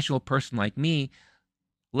a casual person like me,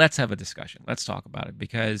 let's have a discussion. Let's talk about it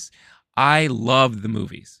because I loved the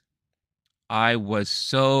movies. I was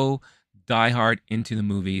so diehard into the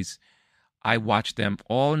movies. I watched them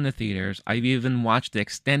all in the theaters. I even watched the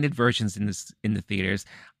extended versions in the theaters.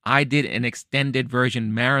 I did an extended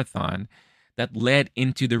version marathon that led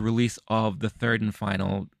into the release of the third and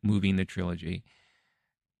final movie in the trilogy.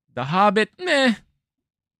 The Hobbit, meh,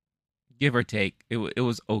 give or take. It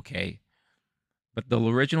was okay. But the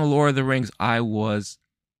original Lord of the Rings, I was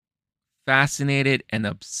fascinated and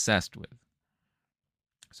obsessed with.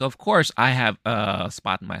 So, of course, I have a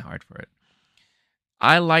spot in my heart for it.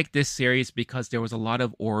 I like this series because there was a lot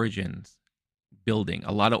of origins building,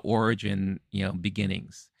 a lot of origin,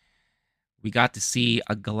 beginnings. We got to see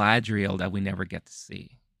a Galadriel that we never get to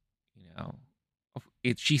see.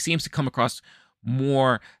 She seems to come across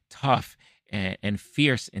more tough and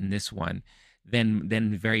fierce in this one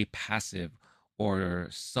than very passive or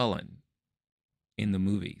sullen in the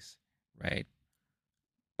movies, right?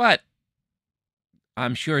 But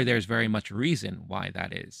I'm sure there's very much reason why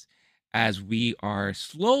that is, as we are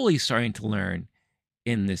slowly starting to learn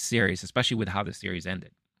in this series, especially with how the series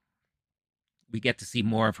ended. We get to see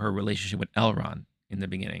more of her relationship with Elrond in the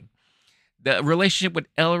beginning. The relationship with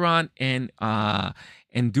Elrond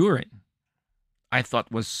and Durin, I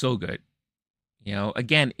thought was so good.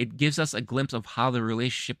 Again, it gives us a glimpse of how the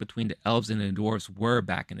relationship between the elves and the dwarves were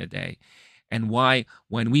back in the day. and why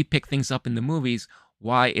when we pick things up in the movies,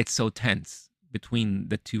 why it's so tense between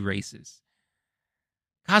the two races.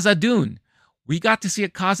 Khazad-dûm. We got to see a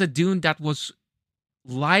Khazad-dûm that was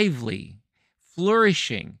lively,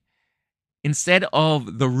 flourishing, instead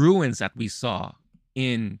of the ruins that we saw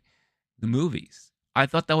in the movies. I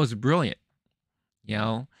thought that was brilliant. You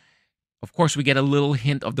know, of course, we get a little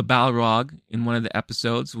hint of the Balrog in one of the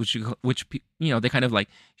episodes, which they kind of like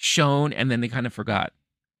shown and then they kind of forgot,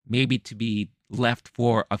 maybe to be left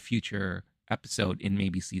for a future episode in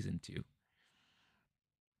maybe season 2.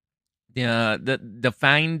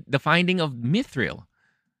 The finding of Mithril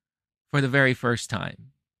for the very first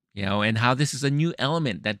time, and how this is a new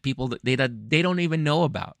element that people they don't even know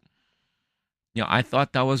about. I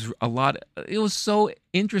thought that was a lot. It was so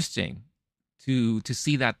interesting to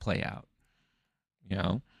see that play out.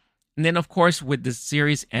 And then of course with the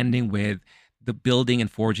series ending with the building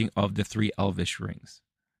and forging of the 3 elven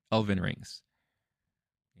rings.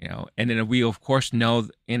 And then we of course know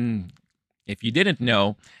if you didn't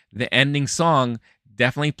know, the ending song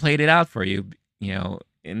definitely played it out for you.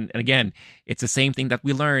 And again, it's the same thing that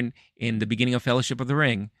we learned in the beginning of Fellowship of the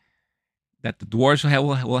Ring, that the dwarves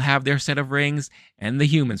will have their set of rings and the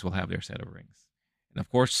humans will have their set of rings. And of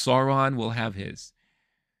course, Sauron will have his.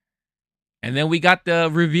 And then we got the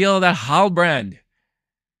reveal that Halbrand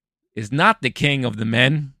is not the king of the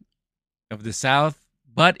men of the South,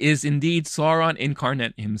 but is indeed Sauron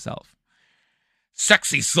incarnate himself.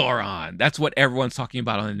 Sexy Sauron. That's what everyone's talking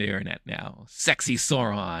about on the internet now. Sexy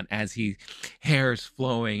Sauron, as his hair is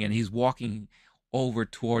flowing and he's walking over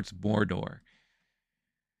towards Mordor.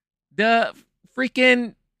 The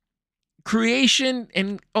freaking creation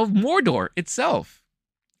of Mordor itself,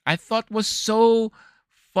 I thought was so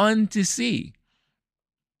fun to see.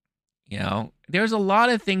 There's a lot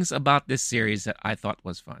of things about this series that I thought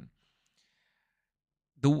was fun.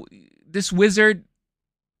 This wizard,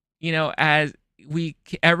 as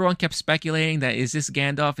everyone kept speculating that is this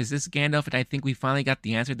Gandalf, and I think we finally got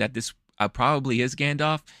the answer that this probably is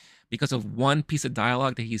Gandalf because of one piece of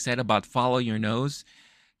dialogue that he said about follow your nose,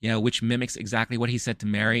 which mimics exactly what he said to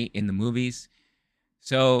Merry in the movies.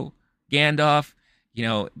 So Gandalf,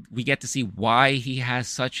 we get to see why he has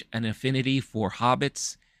such an affinity for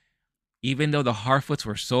hobbits, even though the Harfoots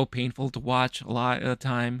were so painful to watch a lot of the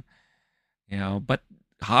time. But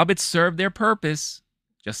hobbits serve their purpose,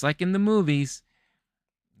 just like in the movies.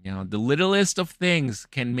 The littlest of things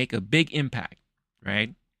can make a big impact,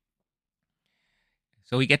 right?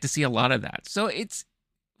 So we get to see a lot of that. So it's,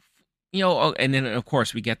 and then of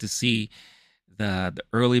course we get to see the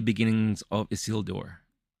early beginnings of Isildur,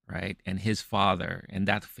 right? And his father and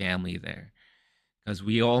that family there. Because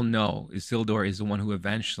we all know Isildur is the one who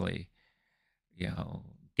eventually,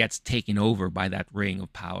 gets taken over by that ring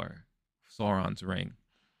of power, Sauron's ring.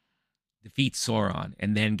 Defeats Sauron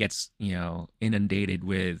and then gets, inundated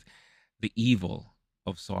with the evil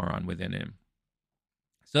of Sauron within him.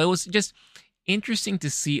 So it was just interesting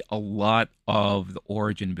to see a lot of the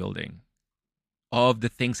origin building of the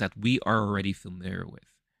things that we are already familiar with.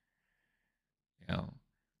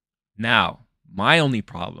 Now, my only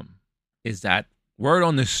problem is that word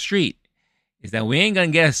on the street is that we ain't gonna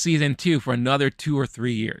get a season 2 for another 2 or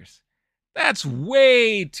 3 years. That's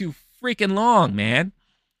way too freaking long, man.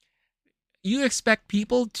 You expect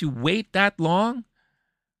people to wait that long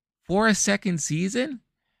for a second season?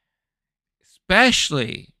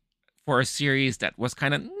 Especially for a series that was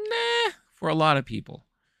kind of for a lot of people.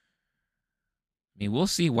 I mean, we'll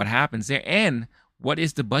see what happens there. And what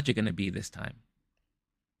is the budget going to be this time?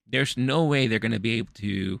 There's no way they're going to be able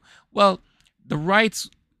to... Well, the rights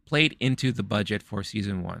played into the budget for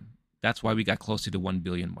season 1. That's why we got close to the 1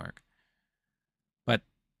 billion mark. But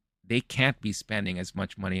they can't be spending as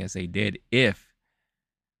much money as they did if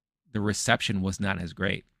the reception was not as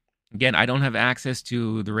great. Again, I don't have access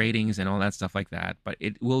to the ratings and all that stuff like that, but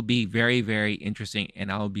it will be very, very interesting,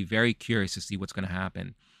 and I'll be very curious to see what's going to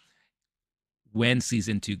happen when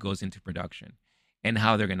season 2 goes into production and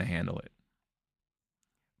how they're going to handle it.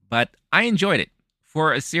 But I enjoyed it.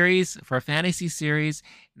 For a series, for a fantasy series,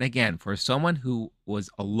 and again, for someone who was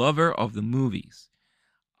a lover of the movies,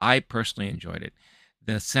 I personally enjoyed it.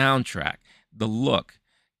 The soundtrack, the look,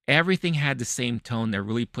 everything had the same tone that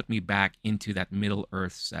really put me back into that Middle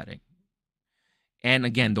Earth setting. And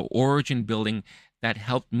again, the origin building that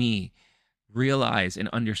helped me realize and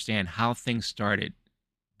understand how things started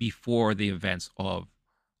before the events of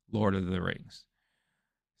Lord of the Rings.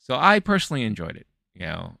 So I personally enjoyed it,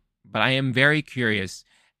 but I am very curious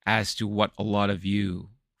as to what a lot of you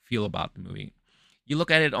feel about the movie. You look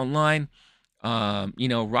at it online,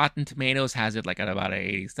 Rotten Tomatoes has it like at about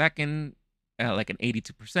an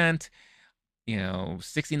 82%.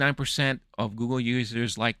 69% of Google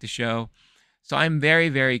users like the show. So I'm very,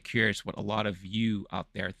 very curious what a lot of you out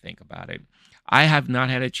there think about it. I have not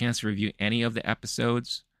had a chance to review any of the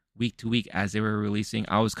episodes week to week as they were releasing.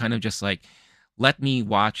 I was kind of just like, let me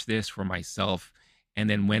watch this for myself, and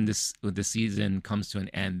then when the season comes to an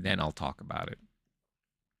end, then I'll talk about it.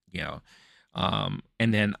 You know,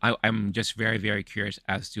 and then I'm just very, very curious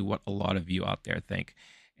as to what a lot of you out there think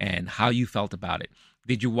and how you felt about it.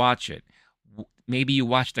 Did you watch it? Maybe you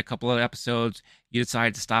watched a couple of episodes, you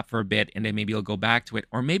decided to stop for a bit, and then maybe you'll go back to it.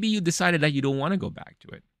 Or maybe you decided that you don't want to go back to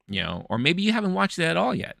it, or maybe you haven't watched it at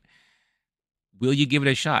all yet. Will you give it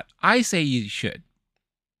a shot? I say you should,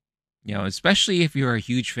 especially if you're a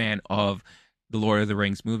huge fan of the Lord of the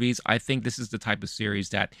Rings movies. I think this is the type of series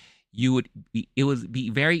that it would be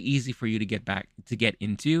very easy for you to get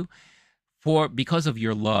into because of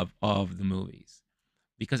your love of the movies,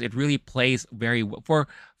 because it really plays very well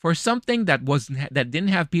for something that didn't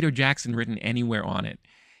have Peter Jackson written anywhere on it.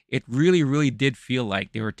 It really, really did feel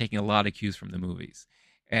like they were taking a lot of cues from the movies,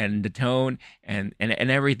 and the tone and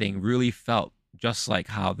everything really felt just like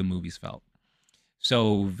how the movies felt.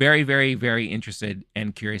 So very, very, very interested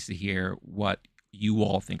and curious to hear what you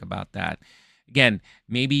all think about that. Again,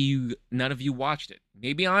 maybe none of you watched it.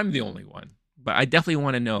 Maybe I'm the only one, but I definitely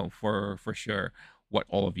want to know for sure what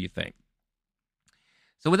all of you think.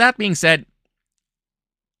 So with that being said,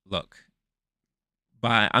 look,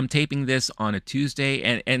 I'm taping this on a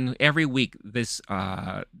Tuesday, and every week this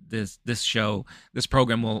program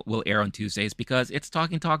will air on Tuesdays because it's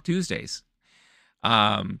Talking Talk Tuesdays.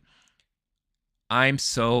 I'm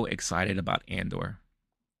so excited about Andor.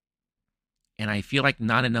 And I feel like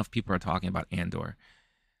not enough people are talking about Andor.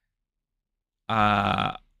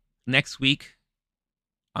 Next week,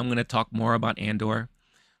 I'm going to talk more about Andor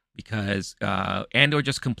because Andor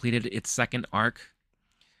just completed its second arc.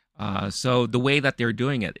 So the way that they're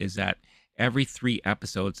doing it is that every 3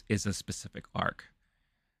 episodes is a specific arc.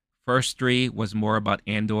 First 3 was more about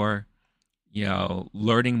Andor,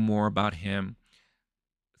 learning more about him,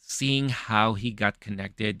 seeing how he got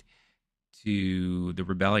connected to the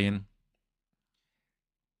rebellion.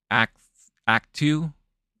 Act 2,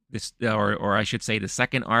 or I should say the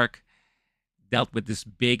second arc, dealt with this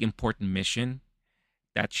big important mission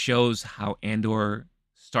that shows how Andor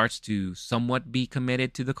starts to somewhat be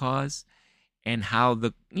committed to the cause, and how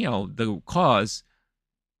the cause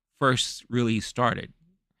first really started.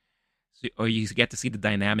 So, or you get to see the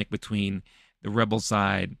dynamic between the rebel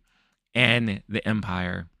side and the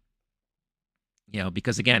Empire.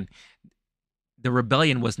 Because again, the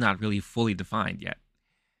rebellion was not really fully defined yet.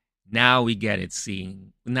 Now we get to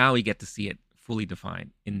see it fully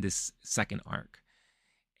defined in this second arc.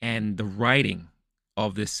 And the writing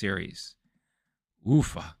of this series,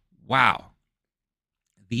 wow.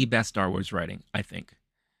 The best Star Wars writing, I think.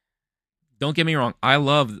 Don't get me wrong, I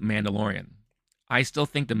love Mandalorian. I still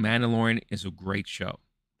think The Mandalorian is a great show.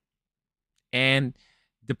 And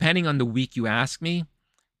depending on the week you ask me,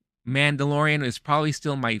 Mandalorian is probably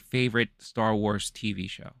still my favorite Star Wars TV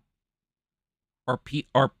show. Or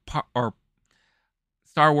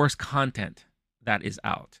Star Wars content that is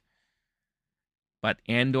out. But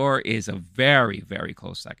Andor is a very, very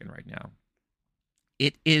close second right now.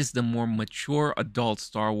 It is the more mature adult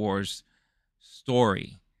Star Wars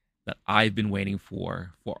story that I've been waiting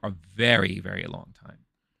for a very, very long time.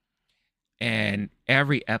 And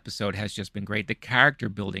every episode has just been great. The character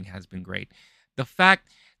building has been great. The fact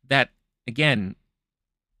that, again,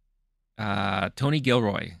 Tony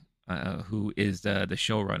Gilroy, who is the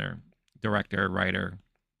showrunner, director, writer,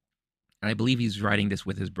 and I believe he's writing this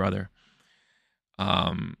with his brother.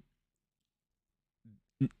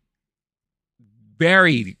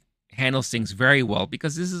 Handles things very well,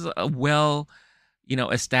 because this is a well,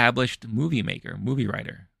 established movie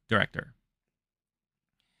writer, director.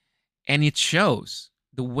 And it shows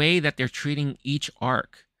the way that they're treating each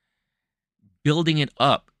arc, building it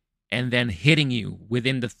up, and then hitting you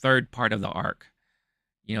within the third part of the arc.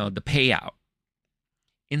 The payout.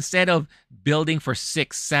 Instead of building for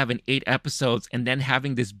 6, 7, 8 episodes and then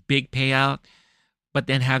having this big payout, but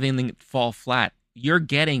then having it fall flat, you're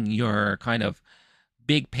getting your kind of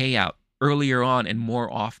big payout earlier on and more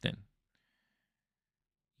often.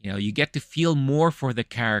 You get to feel more for the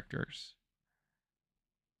characters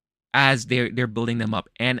as they're building them up,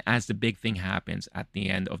 and as the big thing happens at the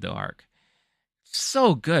end of the arc.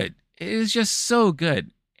 So good. It is just so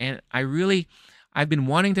good. And I've been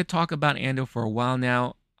wanting to talk about Andor for a while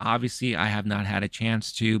now. Obviously, I have not had a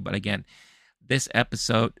chance to, but again, this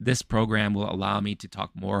program will allow me to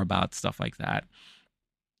talk more about stuff like that.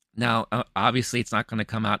 Now, obviously, it's not going to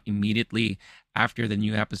come out immediately after the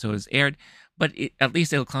new episode is aired, but at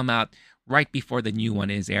least it'll come out right before the new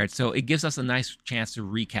one is aired. So it gives us a nice chance to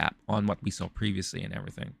recap on what we saw previously and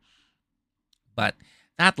everything. But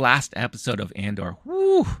that last episode of Andor,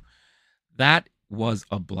 whew, that was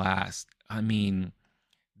a blast. I mean,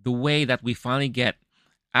 the way that we finally get,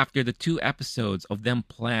 after the 2 episodes of them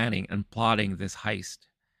planning and plotting this heist,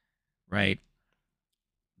 right?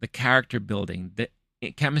 The character building, the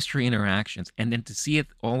chemistry interactions, and then to see it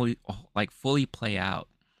all like fully play out.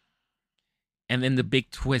 And then the big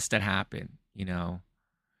twist that happened, you know.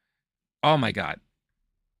 Oh my God.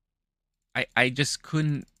 I just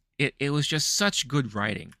couldn't, it was just such good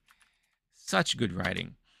writing. Such good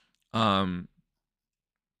writing. Hold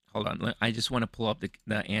on. I just want to pull up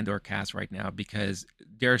the Andor cast right now because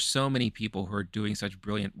there are so many people who are doing such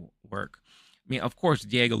brilliant work. I mean, of course,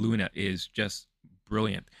 Diego Luna is just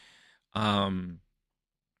brilliant. And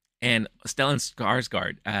Stellan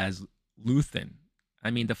Skarsgård as Luthen. I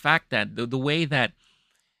mean, the fact that the way that,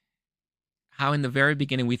 how in the very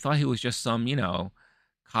beginning we thought he was just some, you know,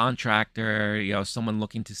 contractor, you know, someone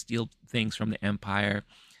looking to steal things from the Empire.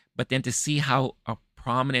 But then to see how a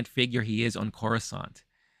prominent figure he is on Coruscant.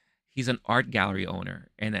 He's an art gallery owner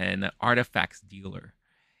and an artifacts dealer.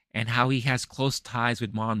 And how he has close ties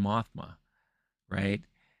with Mon Mothma, right?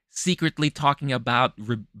 Secretly talking about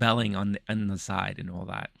rebelling on the side and all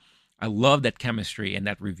that. I love that chemistry and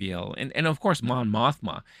that reveal. And of course, Mon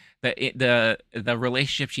Mothma, the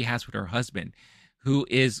relationship she has with her husband, who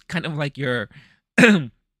is kind of like your,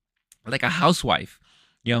 like a housewife,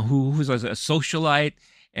 you know, who's a socialite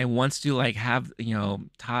and wants to like have, you know,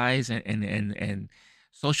 ties and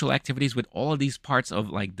social activities with all of these parts of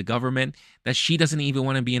like the government that she doesn't even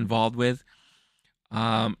want to be involved with.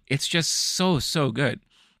 It's just so good.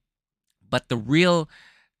 But the real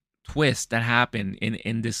twist that happened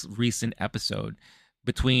in this recent episode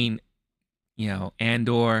between, you know,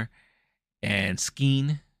 Andor and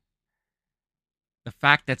Skeen, the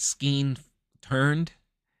fact that Skeen turned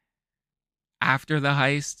after the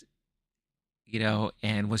heist, you know,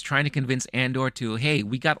 and was trying to convince Andor to, hey,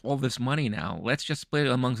 we got all this money now. Let's just split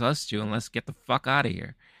it amongst us two and let's get the fuck out of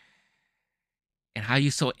here. And how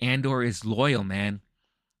you saw Andor is loyal, man.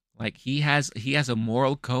 Like he has a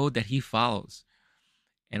moral code that he follows.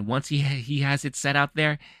 And once he has it set out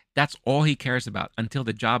there, that's all he cares about until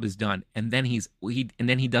the job is done. And then he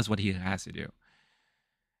does what he has to do.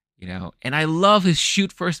 You know, and I love his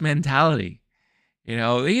shoot first mentality. You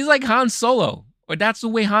know, he's like Han Solo, or that's the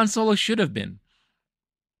way Han Solo should have been.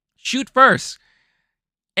 Shoot first.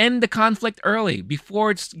 End the conflict early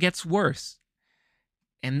before it gets worse.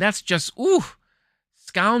 And that's just,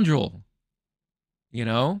 scoundrel. You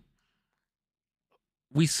know?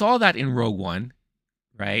 We saw that in Rogue One,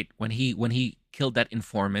 right? When he killed that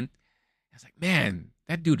informant. I was like, man,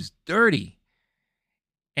 that dude is dirty.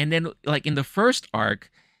 And then, like in the first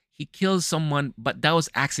arc, he kills someone, but that was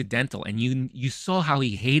accidental, and you saw how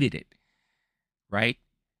he hated it, right?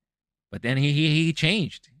 But then he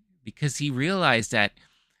changed because he realized that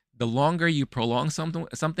the longer you prolong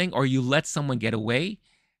something or you let someone get away,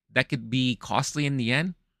 that could be costly in the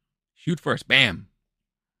end. Shoot first, bam.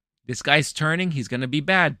 This guy's turning, he's gonna be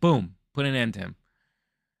bad. Boom, put an end to him.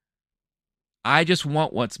 I just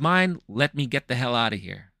want what's mine. Let me get the hell out of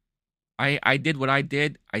here. I did what I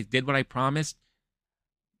did. I did what I promised.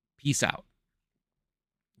 Peace out.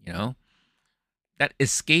 You know? That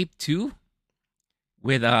escape too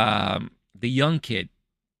with the young kid,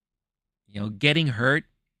 you know, getting hurt,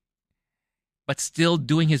 but still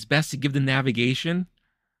doing his best to give the navigation,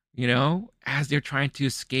 you know, as they're trying to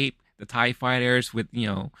escape the TIE fighters with, you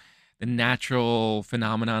know, the natural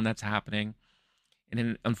phenomenon that's happening. And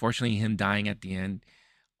then, unfortunately, him dying at the end.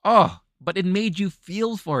 Oh, but it made you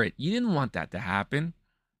feel for it. You didn't want that to happen.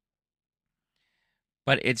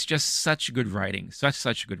 But it's just such good writing.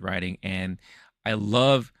 Such good writing. And I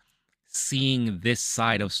love seeing this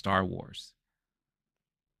side of Star Wars.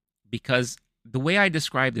 Because the way I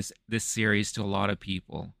describe this series to a lot of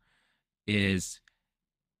people is,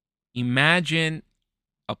 imagine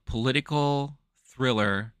a political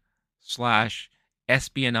thriller /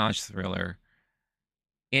 espionage thriller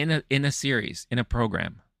in a series, in a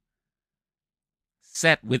program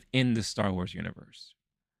set within the Star Wars universe.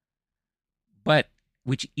 But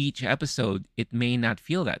with each episode, it may not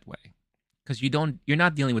feel that way because you're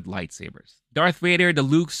not dealing with lightsabers. Darth Vader, the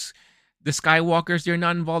Lukes, the Skywalkers, they're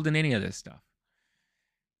not involved in any of this stuff.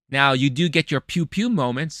 Now, you do get your pew pew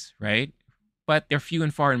moments, right? But they're few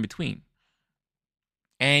and far in between.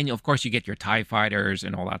 And of course, you get your TIE fighters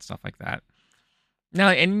and all that stuff like that. Now,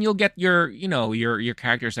 and you'll get your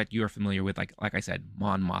characters that you're familiar with, like I said,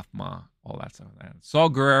 Mon Mothma, all that stuff. Saw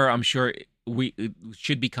Gerrera, I'm sure it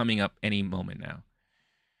should be coming up any moment now.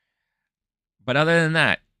 But other than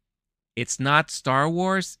that, it's not Star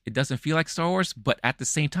Wars. It doesn't feel like Star Wars, but at the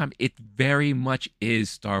same time, it very much is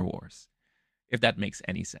Star Wars, if that makes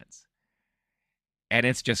any sense. And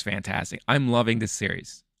it's just fantastic. I'm loving this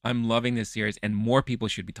series. And more people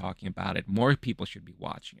should be talking about it. More people should be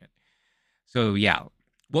watching it. So yeah,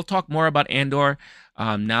 we'll talk more about Andor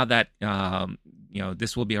now that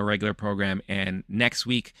this will be a regular program. And next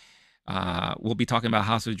week, we'll be talking about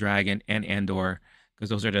House of the Dragon and Andor, because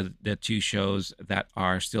those are the two shows that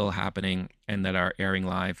are still happening and that are airing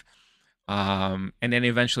live. And then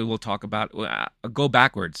eventually we'll talk about go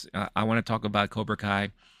backwards. I want to talk about Cobra Kai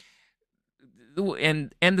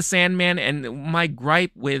and the Sandman. And my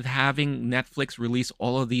gripe with having Netflix release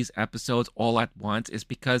all of these episodes all at once is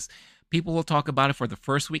because people will talk about it for the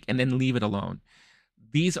first week and then leave it alone.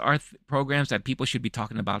 These are programs that people should be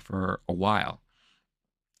talking about for a while.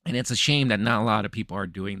 And it's a shame that not a lot of people are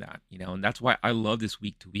doing that, and that's why I love this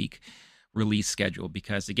week-to-week release schedule,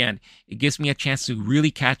 because again, it gives me a chance to really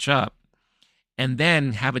catch up and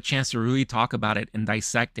then have a chance to really talk about it and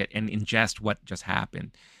dissect it and ingest what just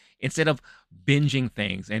happened, instead of binging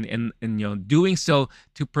things and doing so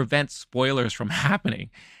to prevent spoilers from happening,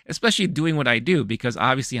 especially doing what I do, because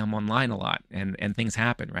obviously I'm online a lot and things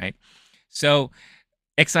happen, right? So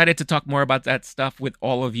excited to talk more about that stuff with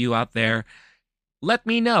all of you out there. Let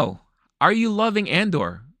me know. Are you loving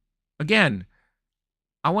Andor? Again,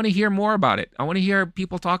 I want to hear more about it. I want to hear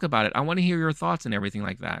people talk about it. I want to hear your thoughts and everything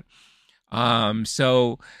like that.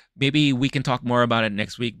 So maybe we can talk more about it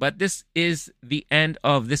next week. But this is the end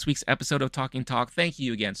of this week's episode of Talking Talk. Thank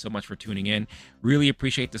you again so much for tuning in. Really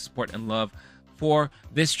appreciate the support and love for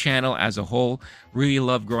this channel as a whole. Really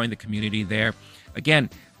love growing the community there.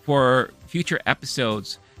 Again, for future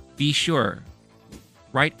episodes, be sure,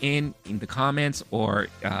 write in the comments or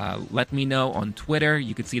let me know on Twitter.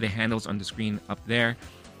 You can see the handles on the screen up there,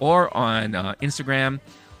 or on Instagram,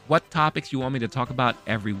 what topics you want me to talk about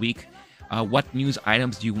every week. What news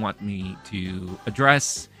items do you want me to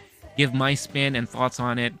address? Give my spin and thoughts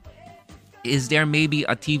on it. Is there maybe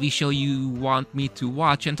a TV show you want me to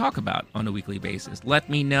watch and talk about on a weekly basis? Let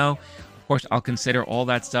me know. Of course, I'll consider all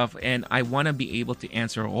that stuff, and I want to be able to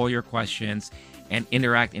answer all your questions and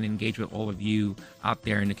interact and engage with all of you out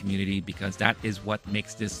there in the community, because that is what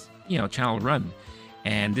makes this channel run.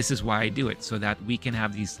 And this is why I do it, so that we can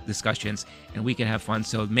have these discussions and we can have fun.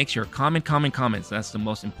 So make sure, comments. That's the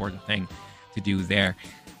most important thing to do there.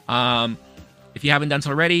 If you haven't done so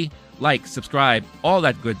already, like, subscribe, all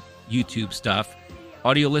that good YouTube stuff.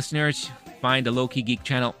 Audio listeners, find the Low Key Geek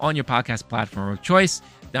channel on your podcast platform of choice.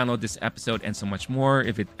 Download this episode and so much more.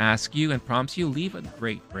 If it asks you and prompts you, leave a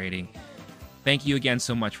great rating. Thank you again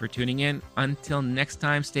so much for tuning in. Until next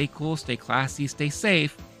time, stay cool, stay classy, stay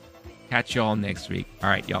safe. Catch y'all next week. All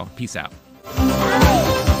right, y'all. Peace out.